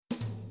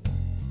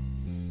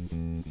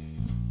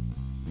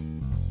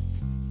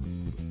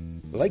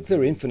Like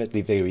their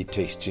infinitely varied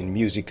tastes in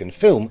music and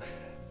film,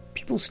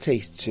 people's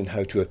tastes in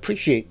how to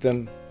appreciate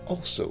them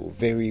also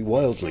vary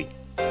wildly.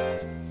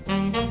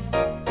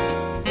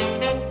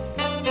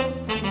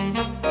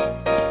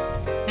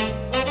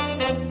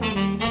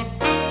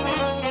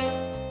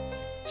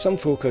 Some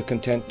folk are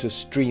content to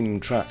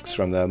stream tracks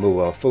from their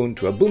mobile phone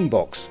to a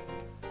boombox,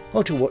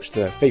 or to watch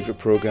their favourite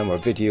programme or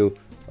video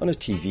on a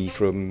TV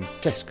from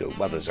Tesco.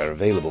 Others are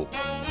available.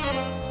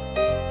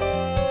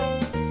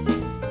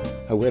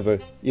 However,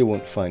 you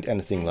won't find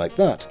anything like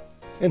that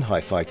in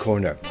Hi-Fi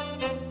Corner.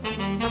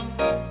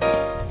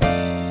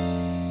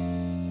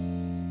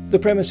 The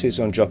premises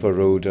on Joppa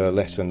Road are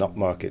less an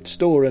upmarket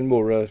store and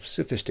more a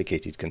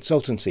sophisticated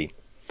consultancy.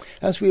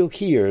 As we'll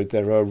hear,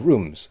 there are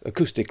rooms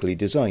acoustically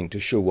designed to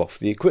show off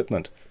the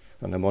equipment,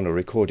 and I'm on a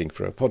recording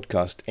for a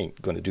podcast,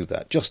 ain't going to do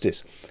that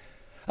justice.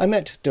 I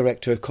met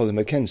director Colin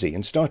Mackenzie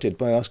and started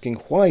by asking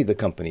why the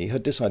company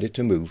had decided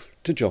to move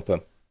to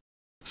Joppa.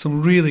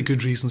 Some really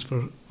good reasons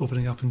for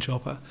opening up in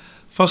Joppa.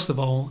 First of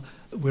all,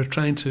 we're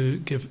trying to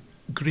give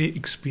great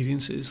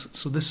experiences.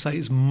 So this site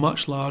is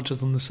much larger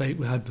than the site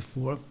we had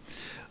before.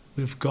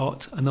 We've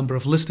got a number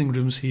of listening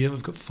rooms here.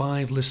 We've got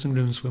 5 listening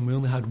rooms when we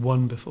only had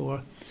 1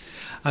 before.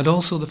 And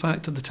also the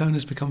fact that the town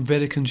has become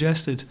very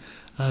congested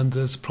and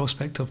there's a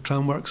prospect of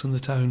tramworks in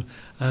the town,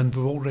 and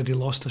we've already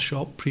lost a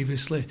shop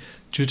previously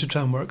due to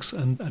tramworks,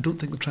 and I don't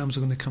think the trams are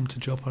going to come to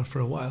Joppa for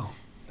a while.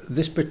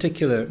 This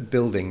particular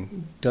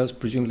building does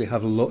presumably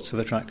have lots of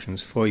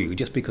attractions for you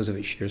just because of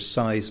its sheer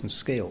size and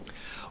scale.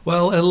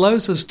 Well, it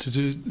allows us to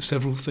do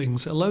several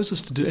things. It allows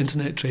us to do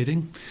internet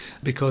trading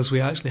because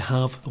we actually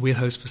have a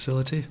warehouse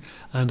facility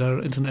and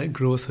our internet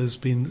growth has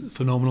been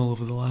phenomenal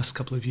over the last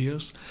couple of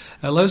years.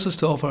 It allows us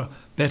to offer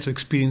better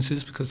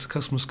experiences because the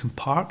customers can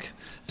park.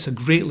 It's a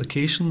great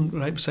location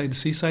right beside the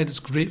seaside.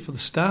 It's great for the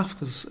staff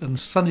because on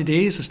sunny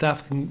days the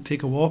staff can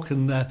take a walk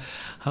and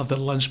have their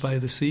lunch by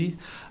the sea.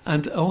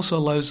 And it also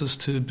allows us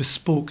to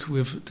bespoke.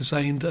 We've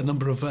designed a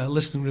number of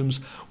listening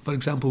rooms. For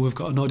example, we've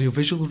got an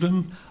audiovisual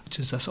room, which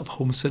is a sort of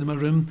home cinema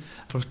room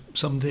for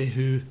somebody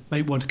who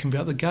might want to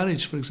convert the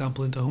garage, for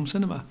example, into home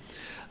cinema.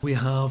 We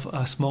have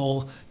a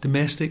small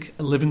domestic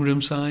living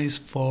room size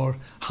for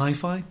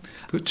hi-fi.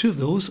 We've got 2 of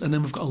those, and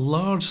then we've got a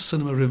large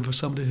cinema room for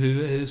somebody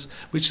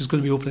which is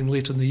going to be opening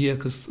later in the year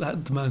because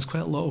that demands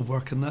quite a lot of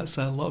work and that's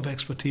a lot of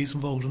expertise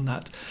involved in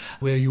that,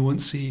 where you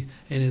won't see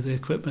any of the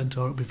equipment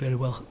or it'll be very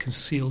well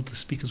concealed. The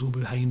speakers will be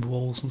behind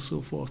walls and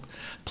so forth.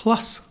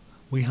 Plus,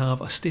 we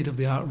have a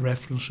state-of-the-art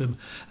reference room.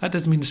 That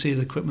doesn't mean to say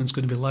the equipment's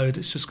going to be loud,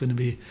 it's just going to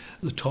be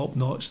the top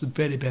notch, the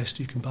very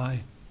best you can buy.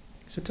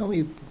 So tell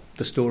me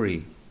the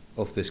story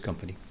of this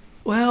company.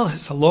 Well,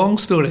 it's a long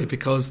story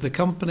because the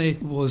company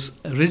was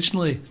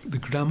originally the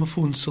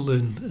Gramophone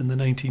Saloon in the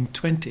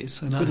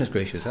 1920s. And Goodness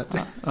gracious,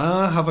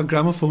 I have a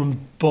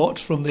gramophone bought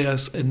from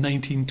theirs in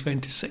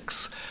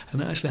 1926,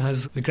 and it actually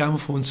has the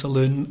Gramophone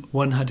Saloon,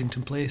 1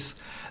 Haddington Place.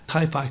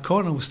 Hi-Fi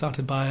Corner was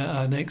started by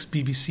an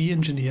ex-BBC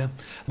engineer,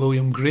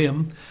 William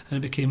Graham, and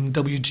it became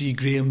W.G.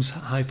 Graham's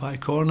Hi-Fi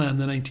Corner in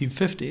the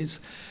 1950s.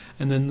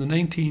 And then in the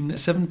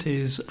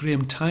 1970s,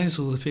 Graham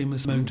Tyzel, the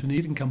famous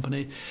mountaineering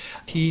company,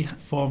 he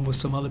formed with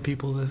some other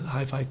people the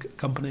Hi-Fi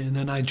company, and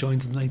then I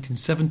joined in the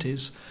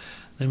 1970s.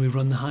 Then we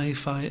run the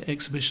Hi-Fi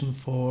exhibition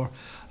for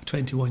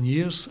 21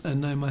 years,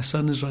 and now my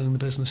son is running the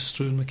business,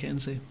 Struan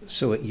Mackenzie.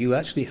 So you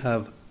actually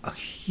have a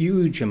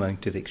huge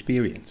amount of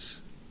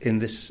experience in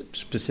this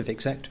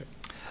specific sector.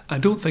 I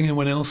don't think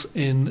anyone else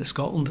in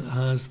Scotland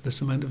has this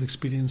amount of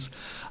experience.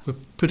 We're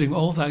putting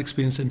all of that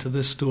experience into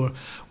this store.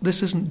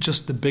 This isn't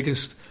just the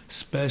biggest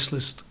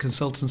specialist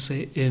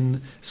consultancy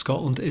in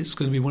Scotland. It's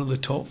going to be one of the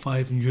top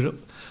 5 in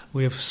Europe.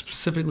 We have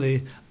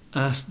specifically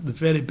asked the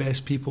very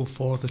best people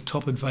for the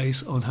top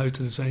advice on how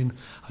to design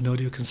an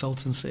audio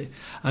consultancy.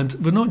 And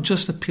we're not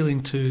just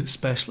appealing to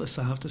specialists,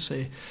 I have to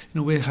say.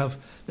 We have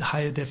the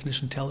higher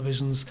definition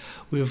televisions.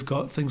 We've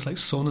got things like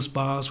Sonus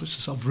bars, which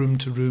is sort of room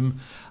to room,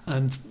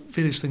 and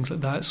various things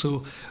like that.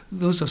 So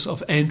those are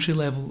sort of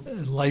entry-level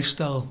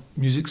lifestyle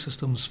music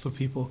systems for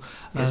people.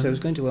 Yes, I was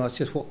going to ask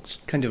just what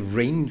kind of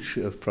range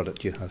of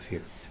product you have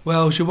here.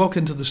 Well, as you walk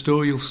into the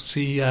store, you'll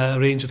see a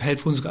range of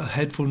headphones. We've got a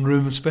headphone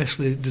room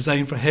especially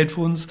designed for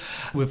headphones.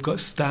 We've got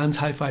stands,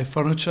 hi-fi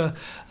furniture,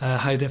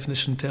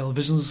 high-definition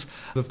televisions.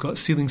 We've got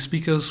ceiling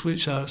speakers,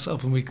 which are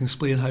something we can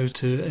explain how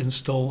to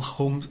install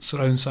home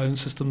surround sound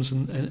systems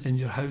in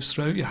your house,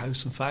 throughout your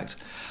house, in fact.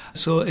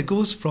 So it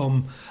goes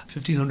from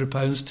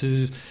 £1,500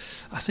 to,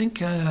 I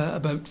think,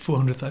 about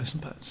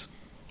 £400,000.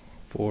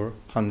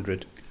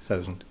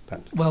 £400,000.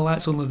 Well,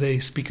 that's only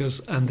the speakers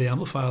and the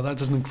amplifier. That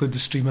doesn't include the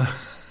streamer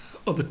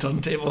or the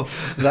turntable.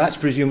 That's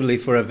presumably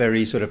for a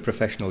very sort of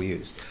professional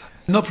use.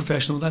 Not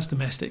professional, that's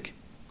domestic.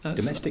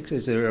 Domestic?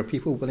 Are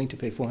people willing to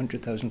pay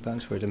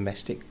 £400,000 for a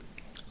domestic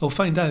I'll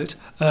find out.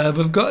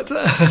 We've got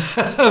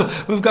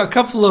we've got a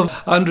couple of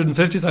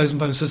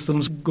 £150,000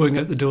 systems going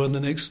out the door in the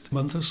next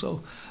month or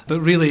so. But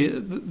really,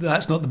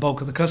 that's not the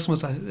bulk of the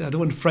customers. I don't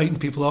want to frighten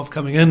people off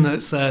coming in.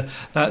 That's a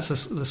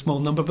small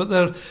number.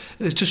 But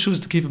it just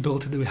shows the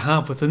capability that we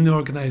have within the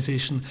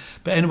organisation.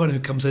 But anyone who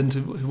comes in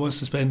who wants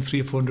to spend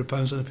 £300 or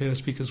 £400 on a pair of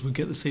speakers will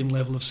get the same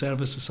level of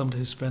service as somebody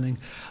who's spending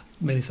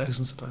many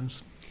thousands of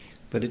pounds.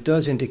 But it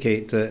does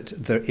indicate that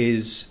there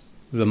is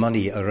the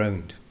money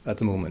around at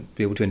the moment,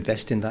 be able to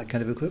invest in that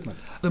kind of equipment.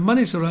 The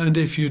money's around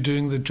if you're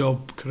doing the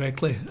job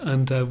correctly,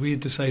 and we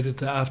decided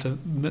that after a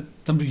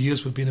number of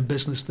years we've been in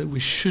business that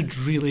we should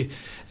really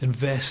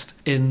invest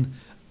in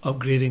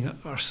upgrading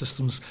our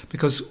systems,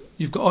 because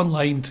you've got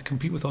online to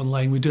compete with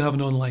online. We do have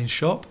an online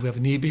shop, we have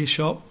an eBay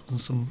shop and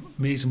some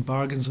amazing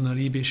bargains in our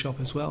eBay shop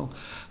as well.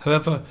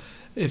 However,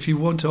 if you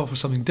want to offer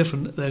something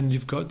different, then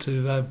you've got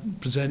to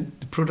present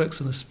the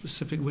products in a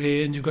specific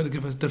way, and you've got to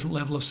give a different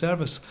level of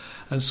service.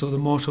 And so the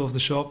motto of the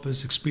shop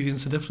is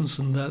experience the difference,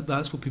 and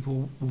that's what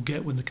people will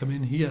get when they come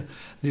in here.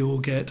 They will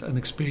get an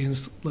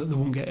experience that they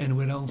won't get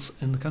anywhere else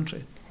in the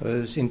country. I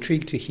was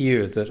intrigued to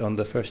hear that on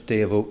the first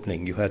day of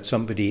opening you had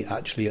somebody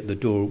actually at the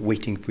door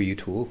waiting for you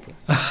to open.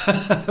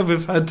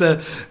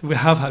 We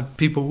have had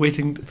people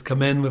waiting to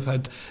come in. We've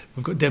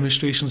got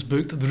demonstrations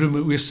booked. The room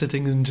that we're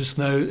sitting in just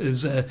now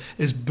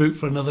is booked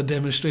for another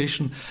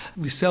demonstration.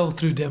 We sell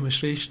through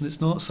demonstration.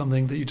 It's not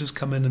something that you just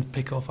come in and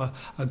pick off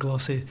a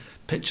glossy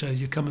picture.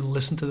 You come and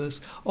listen to this.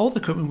 All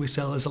the equipment we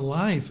sell is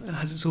alive. It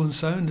has its own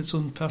sound, its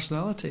own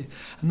personality,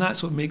 and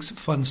that's what makes it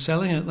fun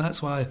selling it.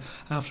 That's why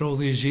after all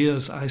these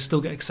years I still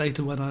get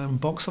excited when I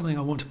unbox something.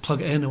 I want to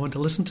plug it in, I want to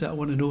listen to it, I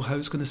want to know how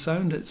it's going to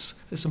sound. It's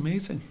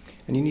amazing.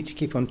 And you need to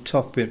keep on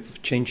top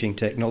of changing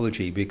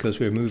technology, because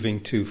we're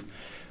moving to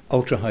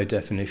ultra high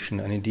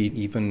definition and indeed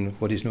even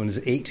what is known as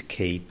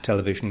 8K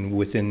television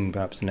within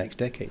perhaps the next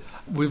decade.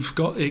 We've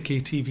got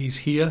 8K TVs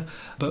here,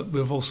 but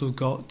we've also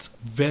got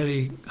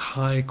very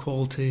high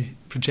quality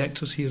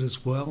projectors here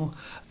as well.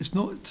 It's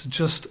not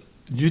just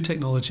new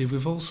technology,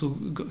 we've also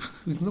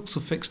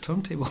fixed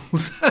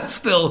turntables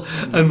still,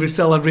 and we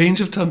sell a range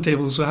of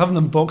turntables. We haven't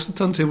unboxed the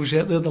turntables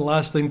yet. They're the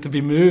last thing to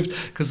be moved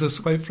because they're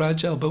quite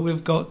fragile, but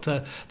we've got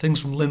things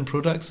from Lynn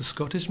Products, the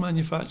Scottish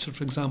manufacturer,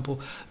 for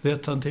example. Their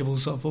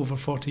turntables are over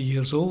 40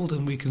 years old,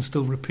 and we can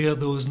still repair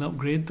those and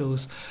upgrade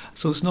those.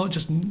 So it's not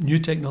just new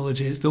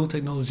technology, it's the old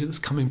technology that's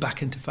coming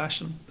back into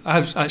fashion.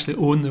 I actually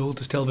own the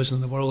oldest television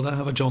in the world. I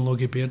have a John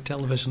Logie Baird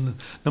television. A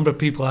number of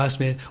people ask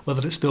me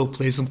whether it still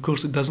plays, and of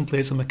course it doesn't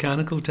play. It's a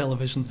mechanical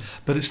television,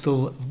 but it's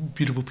still a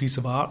beautiful piece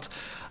of art.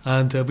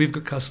 And we've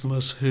got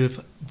customers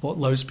who've bought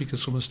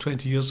loudspeakers from us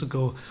 20 years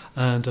ago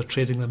and are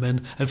trading them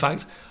in. In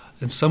fact,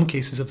 in some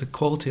cases, if the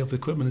quality of the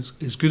equipment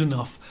is good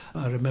enough,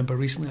 I remember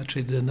recently I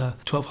traded in a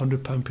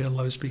 £1,200 pair of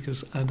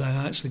loudspeakers, and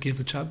I actually gave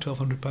the chap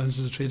 £1,200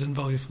 as a trade-in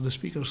value for the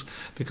speakers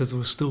because they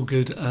were still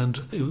good,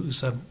 and it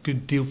was a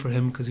good deal for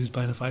him because he was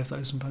buying a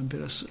 £5,000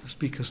 pair of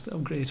speakers that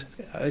upgrade.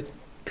 I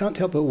can't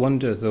help but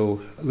wonder,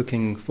 though,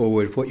 looking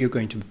forward, what you're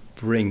going to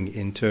bring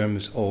in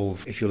terms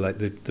of, if you like,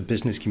 the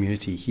business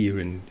community here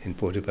in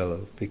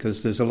Portobello,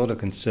 because there's a lot of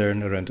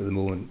concern around at the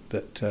moment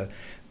that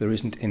there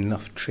isn't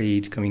enough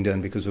trade coming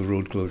down because of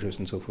road closures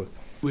and so forth.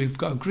 We've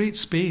got a great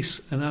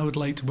space, and I would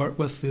like to work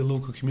with the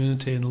local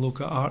community and the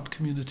local art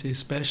community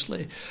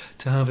especially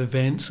to have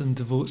events and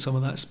devote some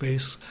of that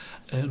space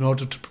in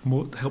order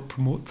to help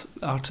promote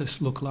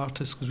artists, local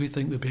artists, because we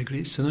think there'd be a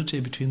great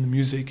synergy between the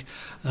music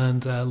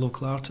and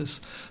local artists.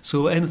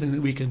 So anything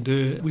that we can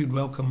do, we'd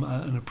welcome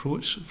an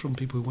approach from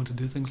people who want to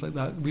do things like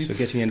that. So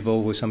getting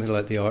involved with something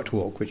like the Art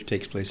Walk, which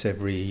takes place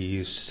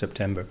every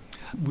September.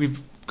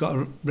 We've got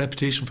a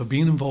reputation for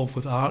being involved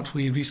with art.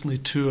 We recently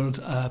toured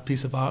a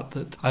piece of art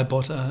that I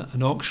bought at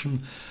an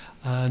auction,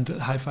 and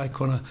Hi-Fi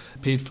Corner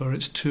paid for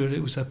its tour.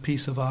 It was a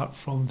piece of art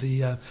from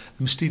the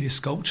Mysterious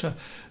Sculpture.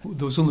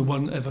 There was only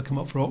one ever come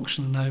up for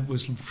auction, and I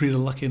was really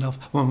lucky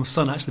enough. Well, my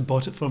son actually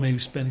bought it for me. He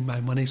was spending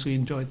my money, so he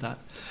enjoyed that.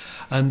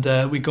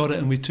 And we got it,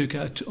 and we took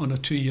it on a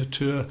 2-year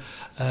tour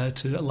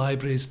to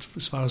libraries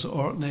as far as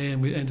Orkney,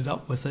 and we ended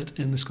up with it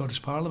in the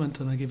Scottish Parliament,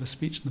 and I gave a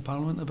speech in the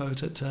Parliament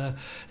about it.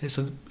 It's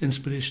an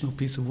inspirational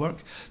piece of work.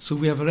 So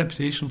we have a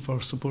reputation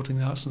for supporting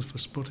the arts and for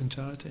supporting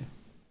charity.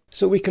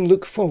 So we can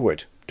look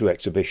forward to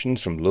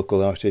exhibitions from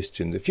local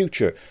artists in the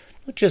future,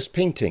 not just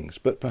paintings,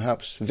 but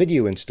perhaps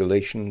video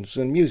installations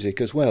and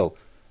music as well.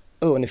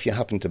 Oh, and if you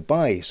happen to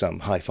buy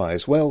some hi-fi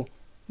as well,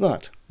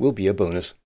 that will be a bonus.